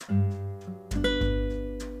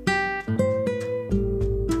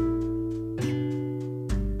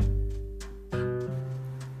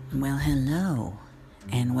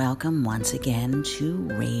welcome once again to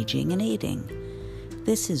Raging and Eating.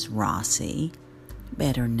 This is Rossi,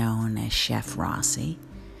 better known as Chef Rossi,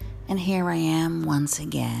 and here I am once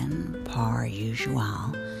again, par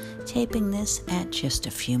usual, taping this at just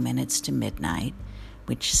a few minutes to midnight,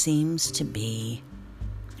 which seems to be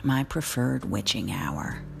my preferred witching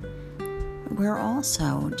hour. We're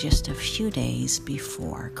also just a few days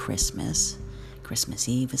before Christmas. Christmas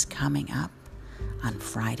Eve is coming up on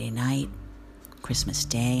Friday night, Christmas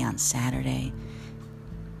Day on Saturday.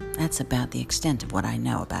 That's about the extent of what I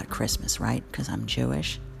know about Christmas, right? Because I'm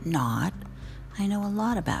Jewish? Not. I know a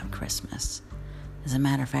lot about Christmas. As a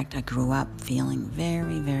matter of fact, I grew up feeling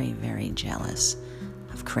very, very, very jealous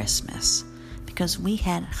of Christmas because we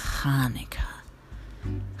had Hanukkah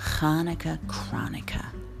Chronica.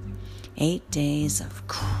 8 days of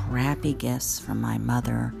crappy gifts from my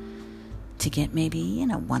mother to get maybe,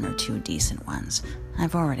 one or two decent ones.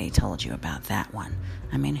 I've already told you about that one.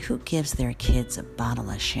 I mean, who gives their kids a bottle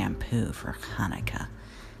of shampoo for Hanukkah?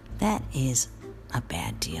 That is a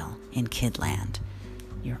bad deal in Kidland.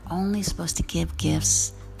 You're only supposed to give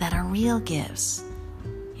gifts that are real gifts.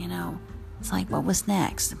 It's like, what was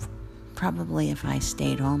next? Probably if I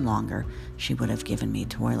stayed home longer, she would have given me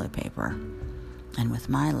toilet paper. And with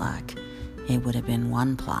my luck, it would have been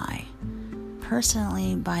one-ply.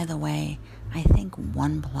 Personally, by the way, I think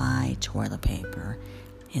one-ply toilet paper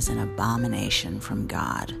is an abomination from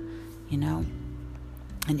God,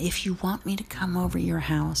 And if you want me to come over your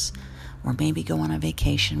house, or maybe go on a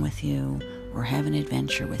vacation with you, or have an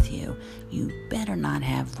adventure with you, you better not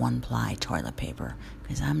have one-ply toilet paper,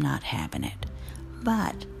 because I'm not having it.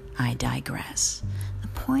 But I digress. The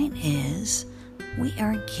point is, we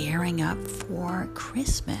are gearing up for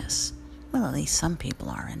Christmas. Well, at least some people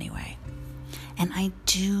are anyway. And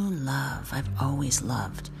I've always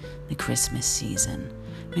loved the Christmas season.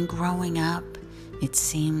 When growing up, it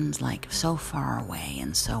seemed like so far away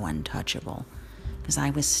and so untouchable, because I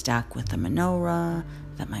was stuck with the menorah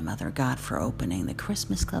that my mother got for opening the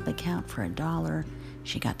Christmas Club account for $1.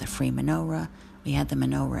 She got the free menorah. We had the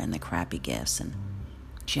menorah and the crappy gifts, and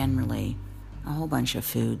generally a whole bunch of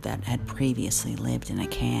food that had previously lived in a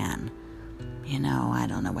can. I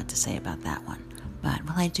don't know what to say about that one. But,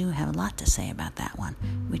 I do have a lot to say about that one,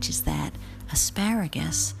 which is that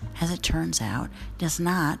asparagus, as it turns out, does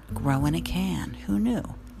not grow in a can. Who knew?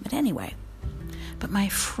 But anyway, my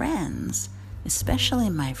friends,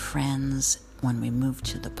 especially my friends when we moved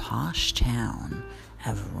to the posh town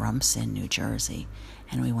of Rumson, New Jersey,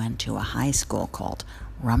 and we went to a high school called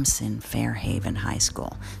Rumson Fairhaven High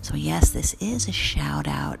School. So yes, this is a shout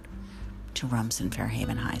out to Rumson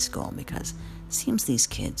Fairhaven High School, because it seems these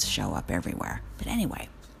kids show up everywhere. But anyway,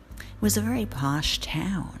 it was a very posh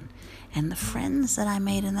town, and the friends that I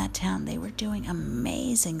made in that town, they were doing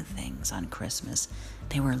amazing things on Christmas.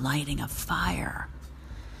 They were lighting a fire,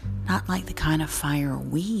 not like the kind of fire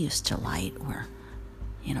we used to light where,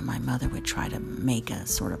 my mother would try to make a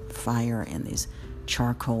sort of fire in these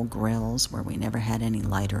charcoal grills where we never had any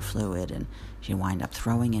lighter fluid, and she'd wind up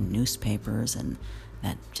throwing in newspapers, and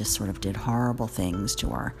that just sort of did horrible things to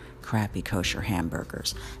our crappy kosher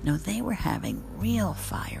hamburgers. No, they were having real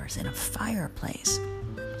fires in a fireplace,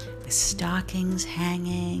 with stockings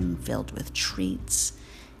hanging, filled with treats,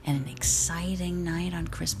 and an exciting night on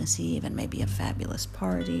Christmas Eve, and maybe a fabulous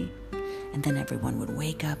party. And then everyone would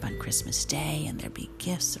wake up on Christmas Day, and there'd be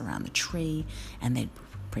gifts around the tree, and they'd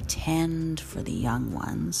pretend for the young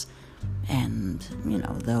ones, and,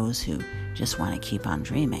 those who just want to keep on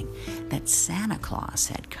dreaming, that Santa Claus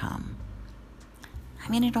had come.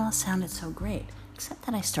 It all sounded so great, except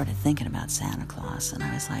that I started thinking about Santa Claus, and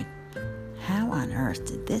I was like, how on earth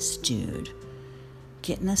did this dude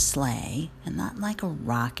get in a sleigh, and not like a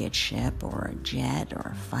rocket ship or a jet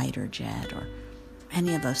or a fighter jet or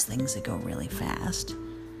any of those things that go really fast,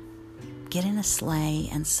 get in a sleigh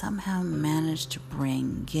and somehow manage to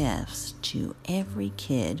bring gifts to every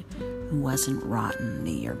kid who wasn't rotten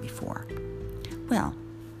the year before? Well,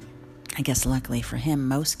 I guess luckily for him,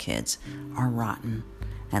 most kids are rotten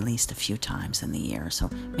at least a few times in the year, so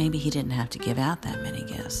maybe he didn't have to give out that many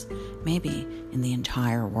gifts. Maybe in the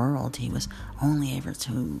entire world he was only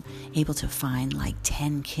able to find like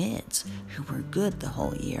 10 kids who were good the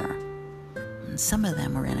whole year. And some of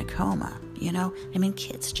them were in a coma,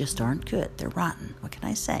 kids just aren't good. They're rotten. What can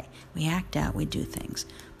I say? We act out, we do things.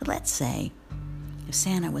 But let's say if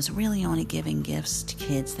Santa was really only giving gifts to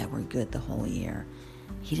kids that were good the whole year,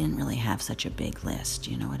 he didn't really have such a big list,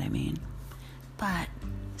 you know what I mean? But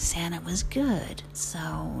Santa was good,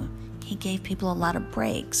 so he gave people a lot of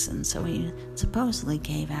breaks, and so he supposedly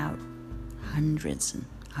gave out hundreds and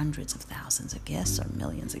hundreds of thousands of gifts, or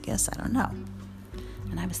millions of gifts, I don't know.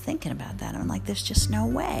 And I was thinking about that. I'm like, there's just no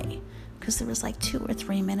way. Because there was like 2 or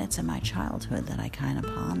 3 minutes in my childhood that I kind of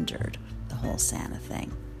pondered the whole Santa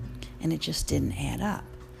thing. And it just didn't add up.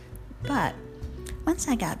 But once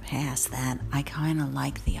I got past that, I kind of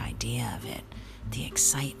liked the idea of it. The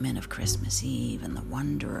excitement of Christmas Eve and the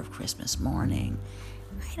wonder of Christmas morning.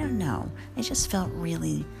 I don't know. I just felt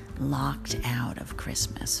really locked out of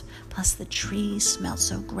Christmas. Plus the trees smelled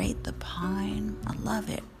so great. The pine, I love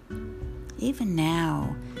it. Even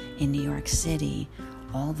now in New York City,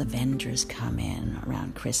 all the vendors come in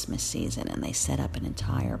around Christmas season and they set up an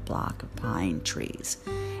entire block of pine trees.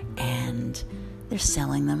 And they're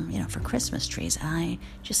selling them, for Christmas trees. I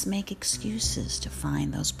just make excuses to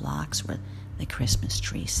find those blocks where the Christmas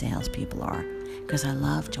tree salespeople are, because I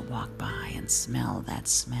love to walk by and smell that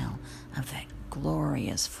smell of that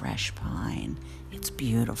glorious fresh pine. It's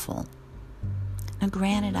beautiful. Now,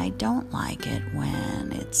 granted, I don't like it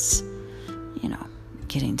when it's,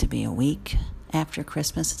 getting to be a week after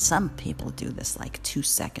Christmas. Some people do this like 2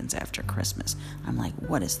 seconds after Christmas. I'm like,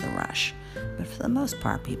 what is the rush? But for the most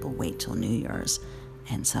part, people wait till New Year's,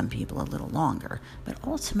 and some people a little longer. But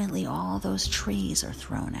ultimately, all those trees are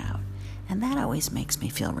thrown out, and that always makes me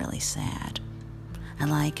feel really sad. I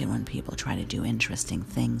like it when people try to do interesting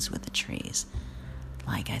things with the trees.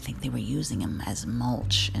 Like, I think they were using them as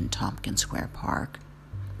mulch in Tompkins Square Park.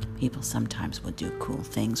 People sometimes would do cool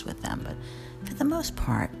things with them, but for the most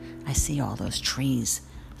part, I see all those trees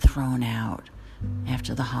thrown out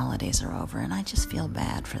after the holidays are over, and I just feel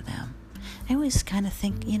bad for them. I always kind of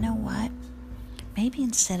think, you know what? Maybe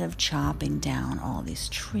instead of chopping down all these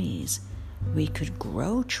trees, we could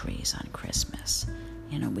grow trees on Christmas.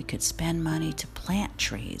 We could spend money to plant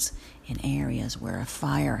trees in areas where a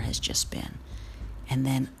fire has just been. And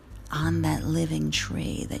then on that living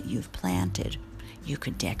tree that you've planted, you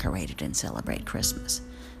could decorate it and celebrate Christmas.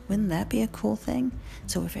 Wouldn't that be a cool thing?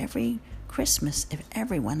 So if every Christmas, if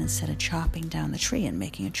everyone, instead of chopping down the tree and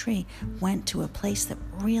making a tree, went to a place that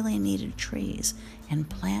really needed trees and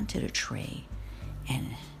planted a tree and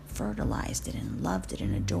fertilized it and loved it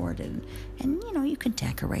and adored it, and you could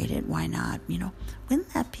decorate it, why not?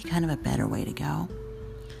 Wouldn't that be kind of a better way to go?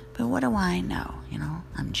 But what do I know?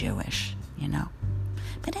 I'm Jewish,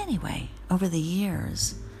 But anyway, over the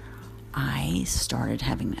years, I started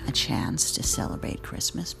having a chance to celebrate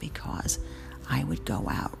Christmas because I would go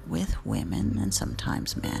out with women and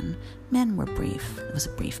sometimes men. Men were brief. It was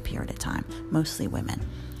a brief period of time, mostly women,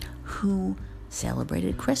 who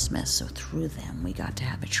celebrated Christmas. So through them, we got to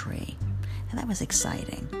have a tree. And that was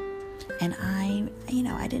exciting. And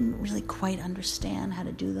I didn't really quite understand how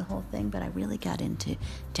to do the whole thing, but I really got into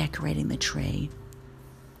decorating the tree.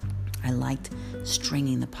 I liked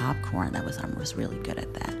stringing the popcorn. I was really good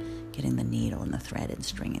at that. Getting the needle and the thread and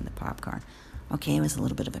stringing the popcorn. Okay, it was a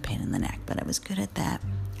little bit of a pain in the neck, but I was good at that.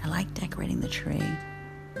 I liked decorating the tree.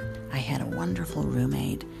 I had a wonderful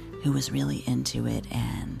roommate who was really into it,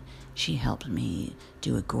 and she helped me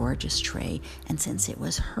do a gorgeous tree. And since it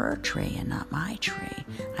was her tree and not my tree,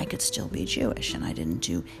 I could still be Jewish, and I didn't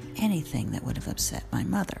do anything that would have upset my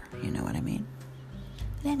mother. You know what I mean?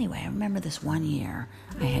 But anyway, I remember this one year,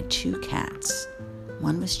 I had 2 cats.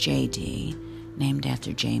 One was JD, named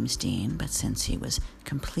after James Dean, but since he was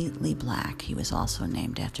completely black, he was also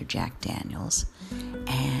named after Jack Daniels.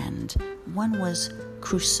 And one was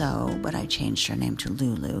Crusoe, but I changed her name to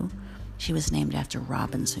Lulu. She was named after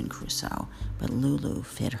Robinson Crusoe, but Lulu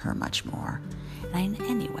fit her much more. And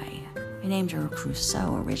I named her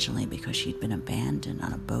Crusoe originally because she'd been abandoned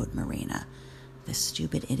on a boat marina. This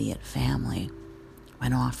stupid idiot family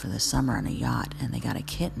went off for the summer on a yacht, and they got a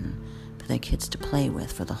kitten for their kids to play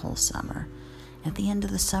with for the whole summer. At the end of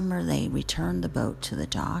the summer, they returned the boat to the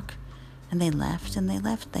dock, and they left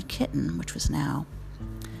that kitten, which was now,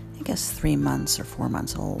 I guess, 3 months or 4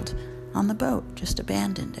 months old, on the boat, just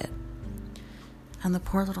abandoned it. And the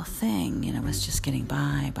poor little thing, was just getting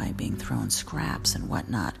by being thrown scraps and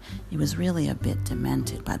whatnot. It was really a bit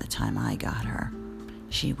demented by the time I got her.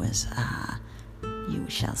 She was, you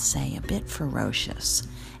shall say, a bit ferocious.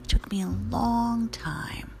 It took me a long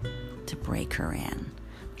time to break her in,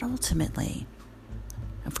 but ultimately,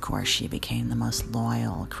 of course, she became the most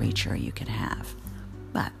loyal creature you could have.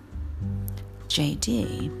 But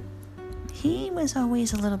JD, he was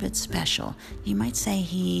always a little bit special. You might say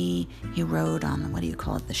he rode on,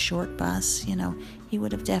 the short bus. He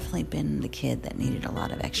would have definitely been the kid that needed a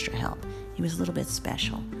lot of extra help. He was a little bit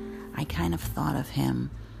special. I kind of thought of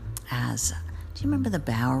him as, do you remember the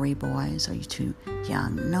Bowery Boys? Are you too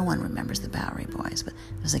young? No one remembers the Bowery Boys, but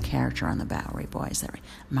there was a character on the Bowery Boys that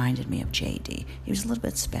reminded me of JD. He was a little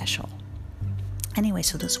bit special. Anyway,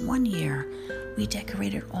 so this one year, we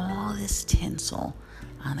decorated all this tinsel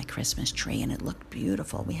on the Christmas tree, and it looked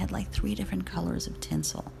beautiful. We had like 3 different colors of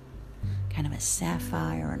tinsel, kind of a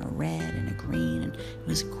sapphire and a red and a green, and it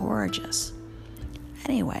was gorgeous.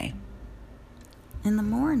 Anyway, in the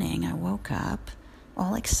morning, I woke up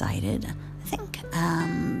all excited. I think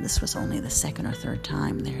this was only the 2nd or 3rd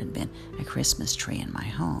time there had been a Christmas tree in my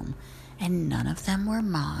home, and none of them were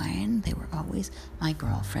mine. They were always my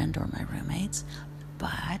girlfriend or my roommates.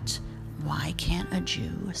 But why can't a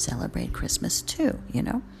Jew celebrate Christmas too,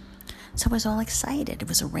 So I was all excited. It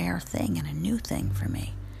was a rare thing and a new thing for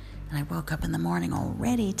me. And I woke up in the morning all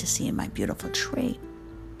ready to see my beautiful tree.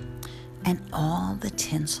 And all the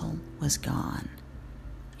tinsel was gone.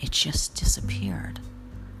 It just disappeared.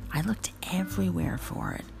 I looked everywhere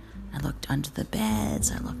for it. I looked under the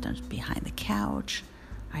beds. I looked behind the couch.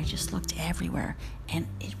 I just looked everywhere. And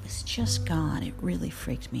it was just gone. It really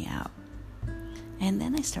freaked me out. And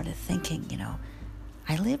then I started thinking,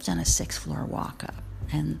 I lived on a 6th floor walk-up.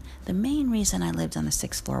 And the main reason I lived on the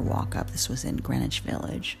 6th floor walk-up, this was in Greenwich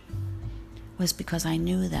Village, was because I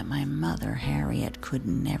knew that my mother, Harriet, could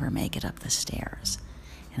never make it up the stairs.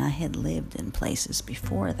 And I had lived in places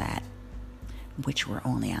before that, which were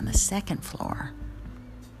only on the 2nd floor.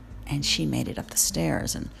 And she made it up the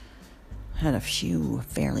stairs and had a few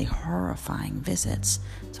fairly horrifying visits.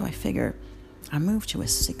 So I figured I moved to a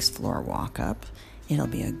 6th floor walk-up. It'll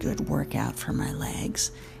be a good workout for my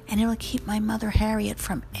legs, and it'll keep my mother, Harriet,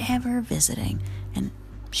 from ever visiting. And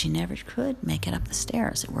she never could make it up the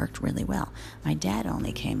stairs. It worked really well. My dad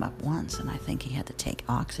only came up once, and I think he had to take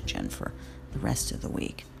oxygen for the rest of the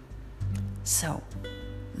week. So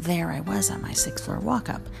there I was on my 6th floor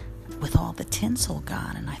walk-up with all the tinsel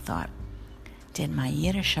gone, and I thought, did my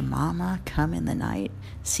Yiddish mama come in the night,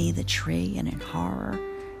 see the tree, and in horror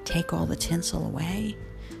take all the tinsel away?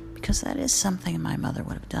 Because that is something my mother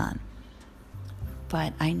would have done.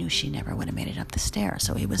 But I knew she never would have made it up the stairs,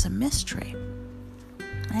 so it was a mystery.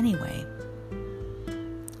 Anyway,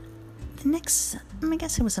 I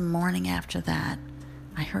guess it was a morning after that,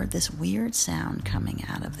 I heard this weird sound coming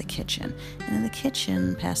out of the kitchen. And in the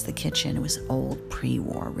kitchen, past the kitchen, it was old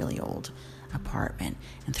pre-war, really old apartment.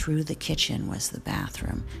 And through the kitchen was the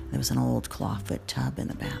bathroom. There was an old clawfoot tub in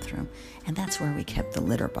the bathroom. And that's where we kept the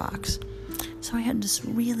litter box. So I heard this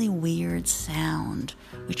really weird sound,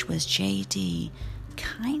 which was JD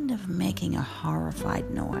kind of making a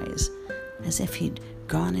horrified noise, as if he'd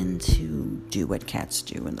gone in to do what cats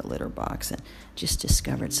do in the litter box and just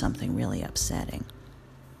discovered something really upsetting.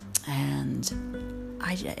 And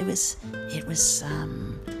it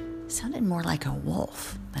sounded more like a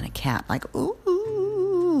wolf than a cat, like, ooh,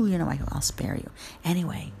 like, I'll spare you.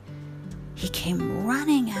 Anyway, he came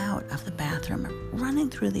running out of the bathroom, running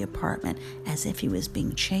through the apartment as if he was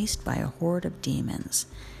being chased by a horde of demons.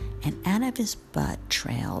 And out of his butt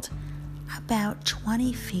trailed about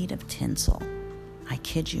 20 feet of tinsel. I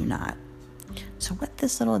kid you not. So what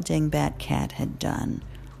this little dingbat cat had done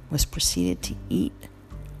was proceeded to eat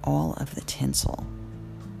all of the tinsel,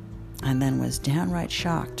 and then was downright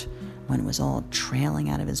shocked when it was all trailing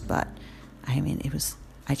out of his butt.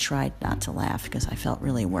 I tried not to laugh because I felt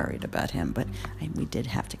really worried about him, but we did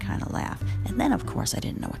have to kind of laugh. And then, of course, I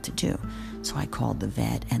didn't know what to do. So I called the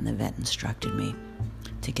vet, and the vet instructed me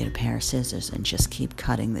to get a pair of scissors and just keep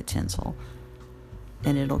cutting the tinsel.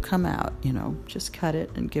 And it'll come out, just cut it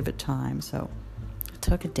and give it time. So it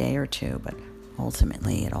took a day or two, but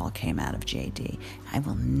ultimately it all came out of JD. I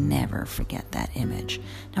will never forget that image.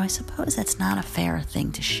 Now, I suppose that's not a fair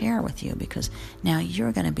thing to share with you, because now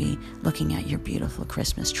you're going to be looking at your beautiful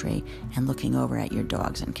Christmas tree and looking over at your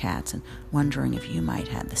dogs and cats and wondering if you might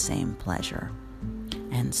have the same pleasure.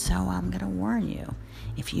 And so I'm going to warn you,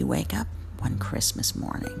 if you wake up one Christmas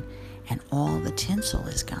morning and all the tinsel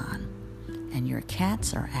is gone and your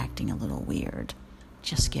cats are acting a little weird,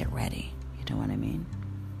 just get ready. You know what I mean?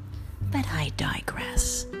 But I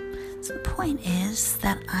digress. So the point is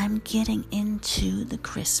that I'm getting into the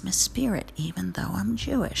Christmas spirit, even though I'm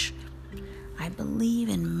Jewish. I believe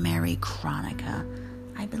in Merry Hanukkah.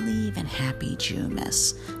 I believe in Happy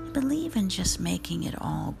Jewmas. I believe in just making it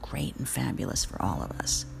all great and fabulous for all of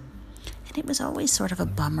us. And it was always sort of a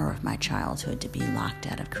bummer of my childhood to be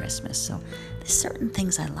locked out of Christmas, so there's certain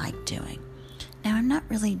things I like doing. Now, I'm not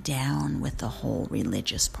really down with the whole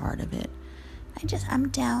religious part of it. I'm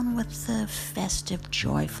down with the festive,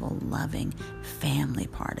 joyful, loving family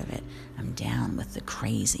part of it. I'm down with the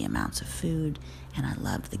crazy amounts of food, and I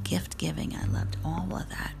love the gift giving. I loved all of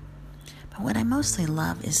that. But what I mostly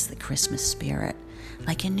love is the Christmas spirit.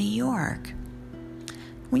 Like in New York,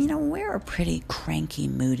 we're a pretty cranky,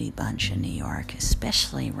 moody bunch in New York,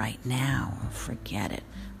 especially right now. Forget it.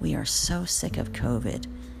 We are so sick of COVID.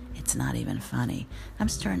 It it's not even funny. I'm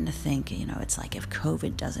starting to think, it's like if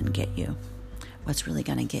COVID doesn't get you, what's really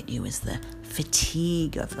going to get you is the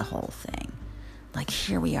fatigue of the whole thing. Like,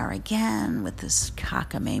 here we are again with this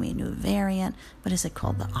cockamamie new variant. What is it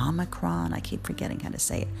called? The Omicron? I keep forgetting how to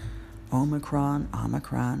say it. Omicron.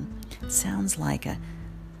 It sounds like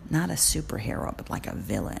not a superhero, but like a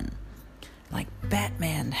villain. Like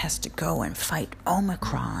Batman has to go and fight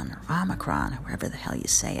Omicron, or wherever the hell you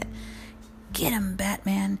say it. Get him,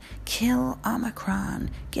 Batman. Kill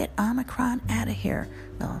Omicron. Get Omicron out of here.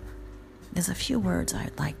 Well, there's a few words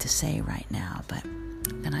I'd like to say right now, but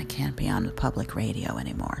then I can't be on the public radio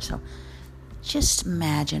anymore. So just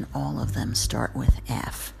imagine all of them start with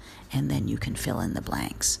F, and then you can fill in the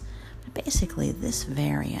blanks. But basically, this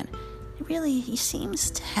variant, he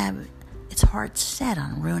seems to have its heart set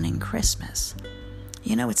on ruining Christmas.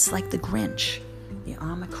 It's like the Grinch. The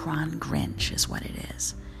Omicron Grinch is what it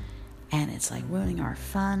is. And it's like ruining our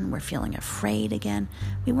fun. We're feeling afraid again.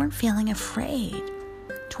 We weren't feeling afraid.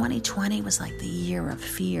 2020 was like the year of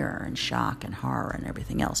fear and shock and horror and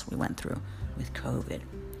everything else we went through with COVID.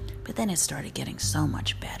 But then it started getting so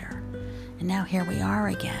much better. And now here we are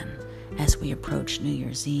again as we approach New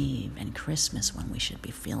Year's Eve and Christmas, when we should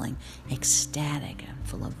be feeling ecstatic and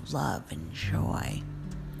full of love and joy.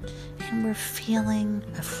 And we're feeling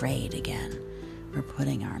afraid again. We're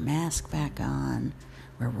putting our mask back on.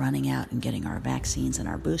 We're running out and getting our vaccines and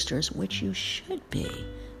our boosters, which you should be,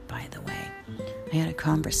 by the way. I had a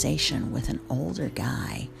conversation with an older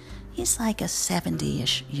guy. He's like a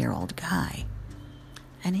 70-ish-year-old guy.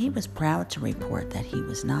 And he was proud to report that he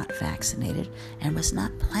was not vaccinated and was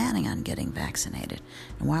not planning on getting vaccinated.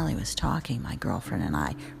 And while he was talking, my girlfriend and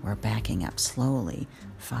I were backing up slowly,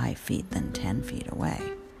 5 feet, then 10 feet away.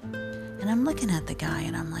 And I'm looking at the guy,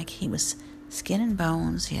 and I'm like, he was skin and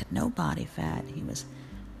bones. He had no body fat. He was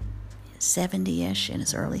 70-ish, in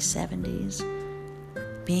his early 70s,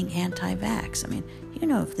 being anti-vax. I mean,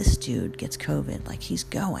 if this dude gets COVID, like, he's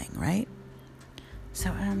going, right?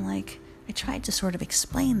 So I'm like, I tried to sort of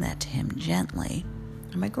explain that to him gently.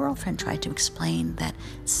 And my girlfriend tried to explain that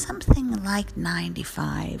something like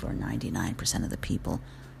 95 or 99% of the people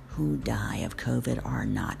who die of COVID are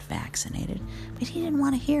not vaccinated. But he didn't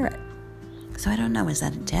want to hear it. So I don't know, is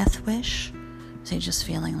that a death wish? Is he just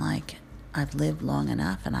feeling like, I've lived long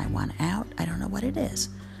enough and I want out? I don't know what it is.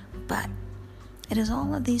 But it is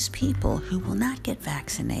all of these people who will not get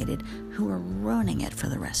vaccinated who are ruining it for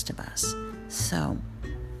the rest of us. So,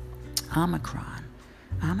 Omicron,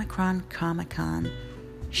 Comic-Con,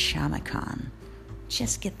 Shamicon.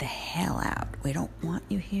 Just get the hell out. We don't want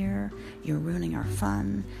you here. You're ruining our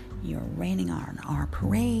fun. You're raining on our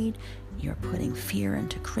parade. You're putting fear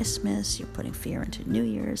into Christmas. You're putting fear into New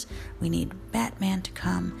Year's. We need Batman to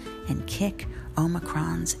come and kick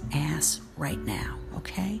Omicron's ass right now,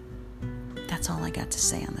 okay? That's all I got to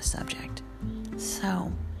say on the subject.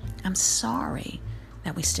 So, I'm sorry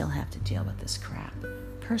that we still have to deal with this crap.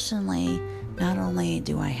 Personally, not only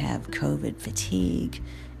do I have COVID fatigue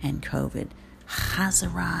and COVID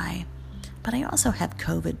chazarai, but I also have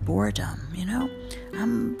COVID boredom,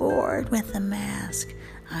 I'm bored with the mask.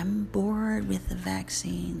 I'm bored with the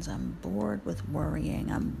vaccines. I'm bored with worrying.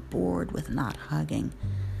 I'm bored with not hugging.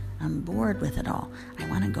 I'm bored with it all. I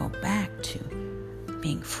want to go back to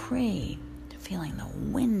being free, to feeling the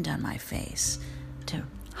wind on my face, to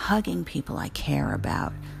hugging people I care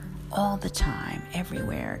about all the time,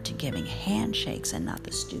 everywhere, to giving handshakes and not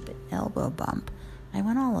the stupid elbow bump. I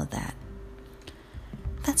want all of that.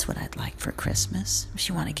 That's what I'd like for Christmas. If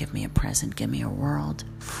you want to give me a present, give me a world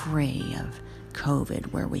free of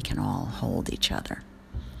COVID where we can all hold each other.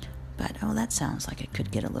 But, that sounds like it could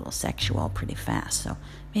get a little sexual pretty fast, so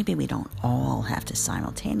maybe we don't all have to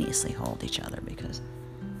simultaneously hold each other because,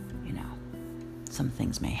 some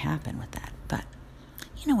things may happen with that. But,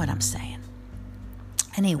 you know what I'm saying.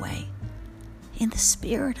 Anyway, in the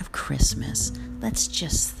spirit of Christmas, let's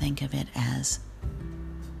just think of it as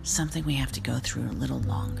something we have to go through a little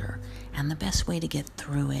longer. And the best way to get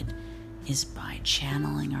through it is by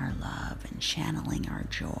channeling our love and channeling our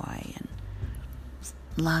joy and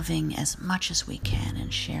loving as much as we can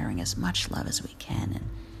and sharing as much love as we can. And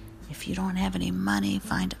if you don't have any money,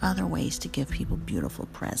 find other ways to give people beautiful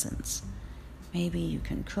presents. Maybe you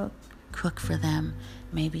can cook for them.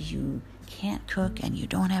 Maybe you can't cook and you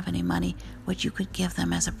don't have any money. What you could give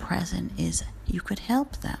them as a present is you could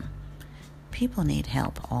help them. People need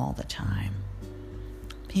help all the time.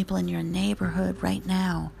 People in your neighborhood right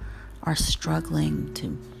now are struggling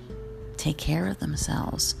to take care of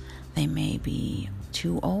themselves. They may be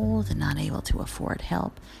too old and not able to afford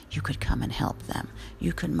help, you could come and help them.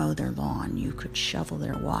 You could mow their lawn. You could shovel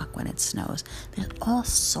their walk when it snows. There's all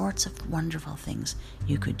sorts of wonderful things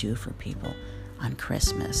you could do for people on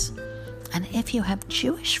Christmas. And if you have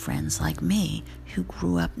Jewish friends like me who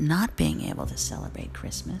grew up not being able to celebrate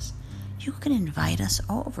Christmas, you can invite us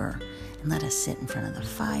over and let us sit in front of the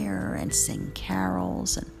fire and sing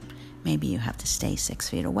carols. And maybe you have to stay 6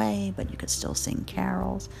 feet away, but you could still sing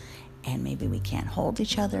carols. And maybe we can't hold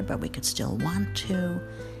each other, but we could still want to.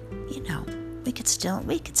 We could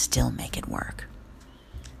still make it work.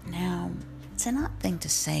 Now, it's an odd thing to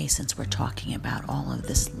say since we're talking about all of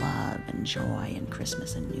this love and joy and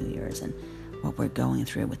Christmas and New Year's and what we're going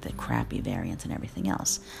through with the crappy variants and everything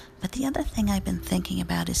else. But the other thing I've been thinking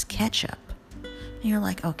about is ketchup. And you're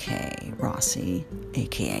like, okay, Rossi,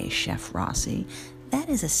 aka Chef Rossi, that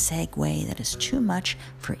is a segue that is too much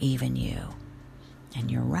for even you. And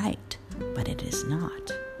you're right, but it is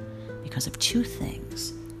not. Because of two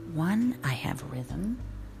things. One, I have rhythm.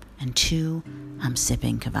 And two, I'm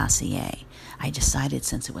sipping Cavassier. I decided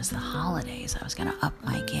since it was the holidays, I was going to up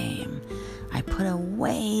my game. I put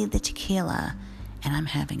away the tequila, and I'm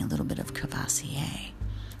having a little bit of Cavassier.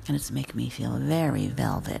 And it's making me feel very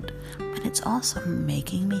velvet. But it's also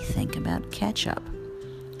making me think about ketchup.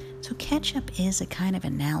 So ketchup is a kind of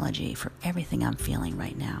analogy for everything I'm feeling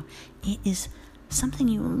right now. It is something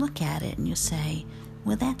you look at it and you say,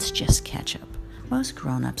 well, that's just ketchup. Most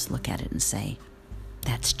grown-ups look at it and say,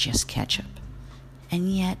 that's just ketchup.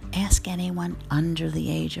 And yet, ask anyone under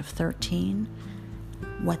the age of 13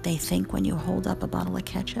 what they think when you hold up a bottle of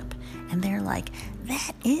ketchup. And they're like,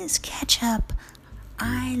 that is ketchup.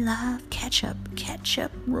 I love ketchup.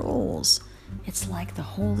 Ketchup rules. It's like the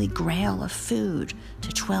holy grail of food to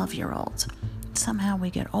 12-year-olds. Somehow we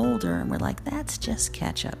get older and we're like, that's just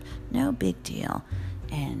ketchup. No big deal.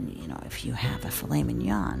 And, if you have a filet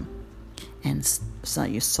mignon and so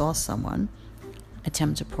you saw someone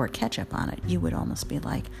attempt to pour ketchup on it, you would almost be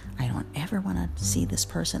like, I don't ever want to see this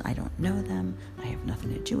person. I don't know them. I have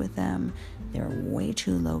nothing to do with them. They're way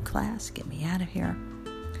too low class. Get me out of here.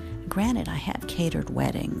 Granted, I have catered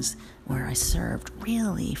weddings where I served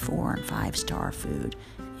really 4 and 5 star food.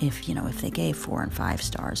 If they gave 4 and 5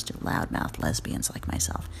 stars to loudmouth lesbians like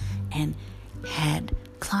myself, and had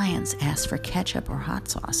clients ask for ketchup or hot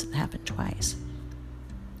sauce. It happened twice.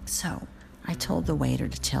 So I told the waiter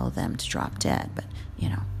to tell them to drop dead, but,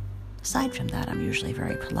 aside from that, I'm usually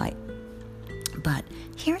very polite. But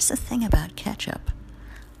here's the thing about ketchup.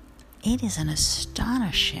 It is an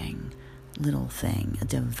astonishing little thing, a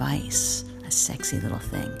device, a sexy little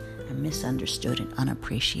thing, a misunderstood and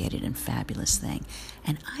unappreciated and fabulous thing.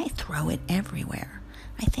 And I throw it everywhere.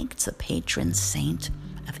 I think it's the patron saint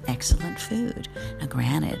of excellent food. Now,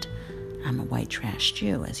 granted, I'm a white trash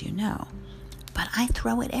Jew, as you know. But I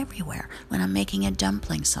throw it everywhere when I'm making a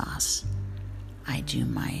dumpling sauce. I do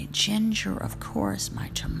my ginger, of course, my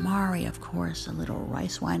tamari, of course, a little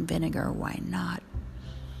rice wine vinegar, why not?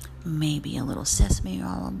 Maybe a little sesame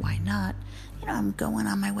oil, why not? I'm going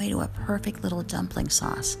on my way to a perfect little dumpling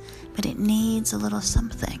sauce, but it needs a little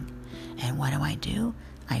something. And what do?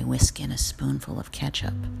 I whisk in a spoonful of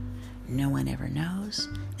ketchup. No one ever knows.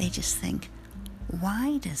 They just think,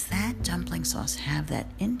 why does that dumpling sauce have that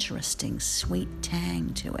interesting sweet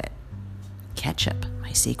tang to it? Ketchup,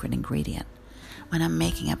 my secret ingredient. When I'm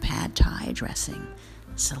making a pad thai dressing,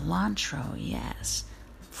 cilantro, yes.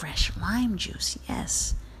 Fresh lime juice,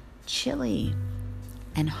 yes. Chili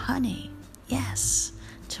and honey, yes.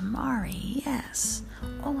 Tamari, yes.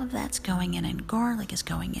 All of that's going in, and garlic is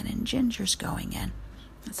going in, and ginger's going in.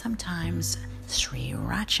 And sometimes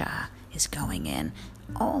sriracha is going in.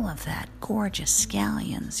 All of that. Gorgeous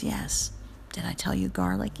scallions, yes. Did I tell you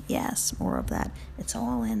garlic? Yes, more of that. It's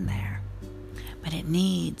all in there. But it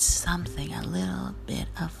needs something, a little bit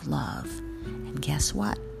of love. And guess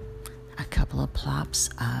what? A couple of plops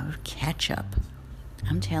of ketchup.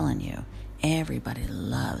 I'm telling you, everybody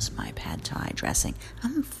loves my pad thai dressing.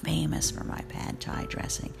 I'm famous for my pad thai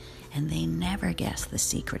dressing. And they never guess the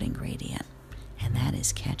secret ingredient. And that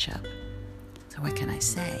is ketchup. So what can I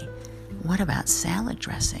say? What about salad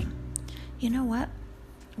dressing? You know what?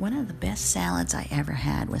 One of the best salads I ever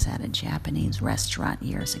had was at a Japanese restaurant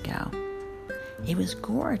years ago. It was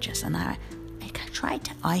gorgeous, and I tried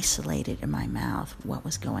to isolate it in my mouth, what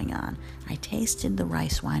was going on. I tasted the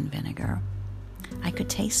rice wine vinegar. I could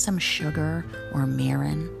taste some sugar or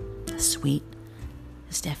mirin. The sweet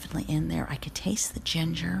is definitely in there. I could taste the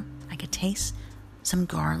ginger. I could taste some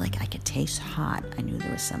garlic. I could taste hot. I knew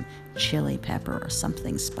there was some chili pepper or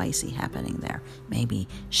something spicy happening there. Maybe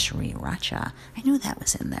sriracha. I knew that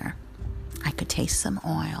was in there. I could taste some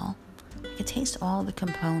oil. I could taste all the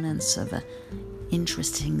components of a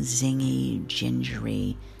interesting, zingy,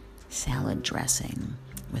 gingery salad dressing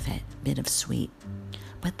with a bit of sweet.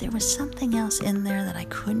 But there was something else in there that I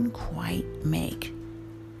couldn't quite make.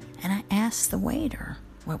 And I asked the waiter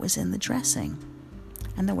what was in the dressing.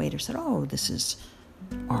 And the waiter said, "Oh, this is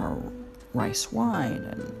our rice wine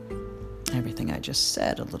and everything I just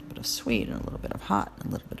said, a little bit of sweet and a little bit of hot and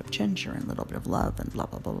a little bit of ginger and a little bit of love and blah,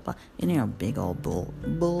 blah, blah, blah, blah." And, big old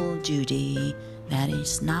bull duty. That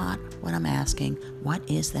is not what I'm asking. What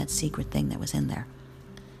is that secret thing that was in there?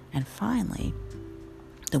 And finally,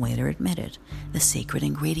 the waiter admitted the secret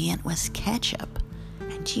ingredient was ketchup.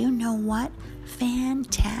 And do you know what?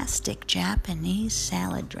 Fantastic Japanese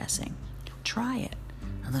salad dressing. Try it.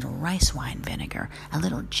 A little rice wine vinegar, a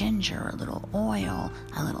little ginger, a little oil,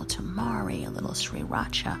 a little tamari, a little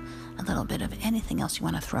sriracha, a little bit of anything else you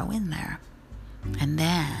want to throw in there. And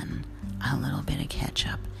then a little bit of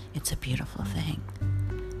ketchup. It's a beautiful thing.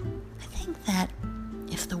 I think that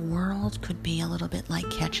if the world could be a little bit like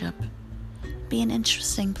ketchup, it'd be an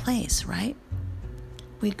interesting place, right?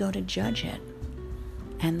 We'd go to judge it.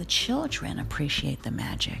 And the children appreciate the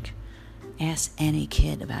magic. Ask any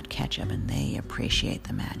kid about ketchup and they appreciate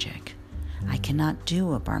the magic. I cannot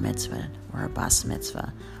do a bar mitzvah or a bas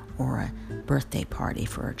mitzvah or a birthday party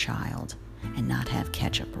for a child and not have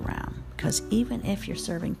ketchup around. Because even if you're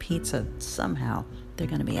serving pizza, somehow they're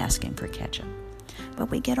going to be asking for ketchup. But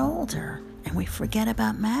we get older and we forget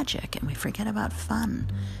about magic and we forget about fun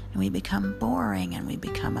and we become boring and we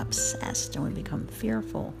become obsessed and we become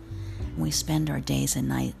fearful. And we spend our days and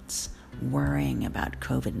nights worrying about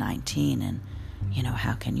COVID-19 and,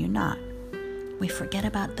 how can you not? We forget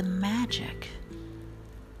about the magic.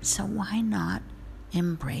 So why not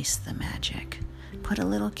embrace the magic? Put a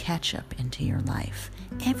little ketchup into your life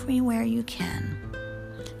everywhere you can.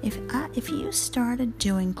 If you started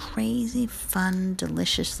doing crazy, fun,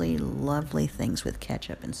 deliciously lovely things with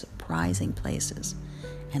ketchup in surprising places,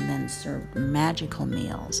 and then served magical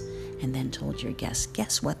meals, and then told your guests,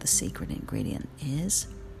 guess what the secret ingredient is?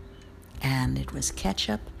 And it was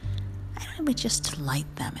ketchup, it would just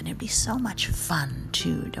delight them, and it'd be so much fun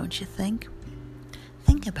too, don't you think?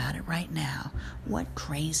 Think about it right now. What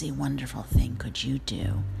crazy, wonderful thing could you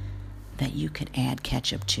do that you could add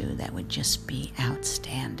ketchup to that would just be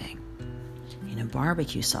outstanding?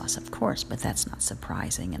 Barbecue sauce, of course, but that's not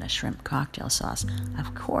surprising. And a shrimp cocktail sauce,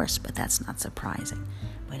 of course, but that's not surprising.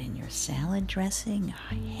 But in your salad dressing,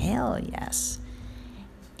 hell yes.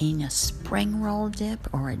 In a spring roll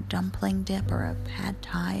dip or a dumpling dip or a pad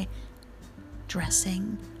thai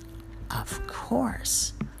dressing, of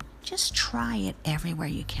course. Just try it everywhere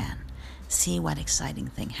you can. See what exciting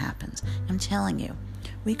thing happens. I'm telling you,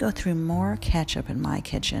 we go through more ketchup in my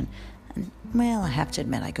kitchen. And, I have to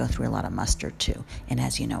admit, I go through a lot of mustard too. And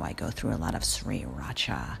as you know, I go through a lot of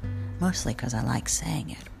sriracha, mostly because I like saying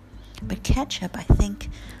it. But ketchup, I think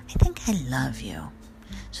I love you.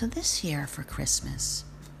 So this year for Christmas,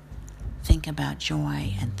 think about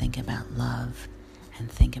joy and think about love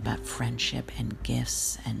and think about friendship and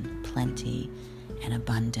gifts and plenty and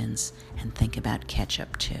abundance and think about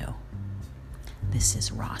ketchup too. This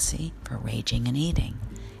is Rossi for Raging and Eating.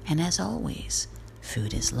 And as always,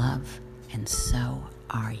 food is love and so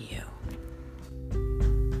are you.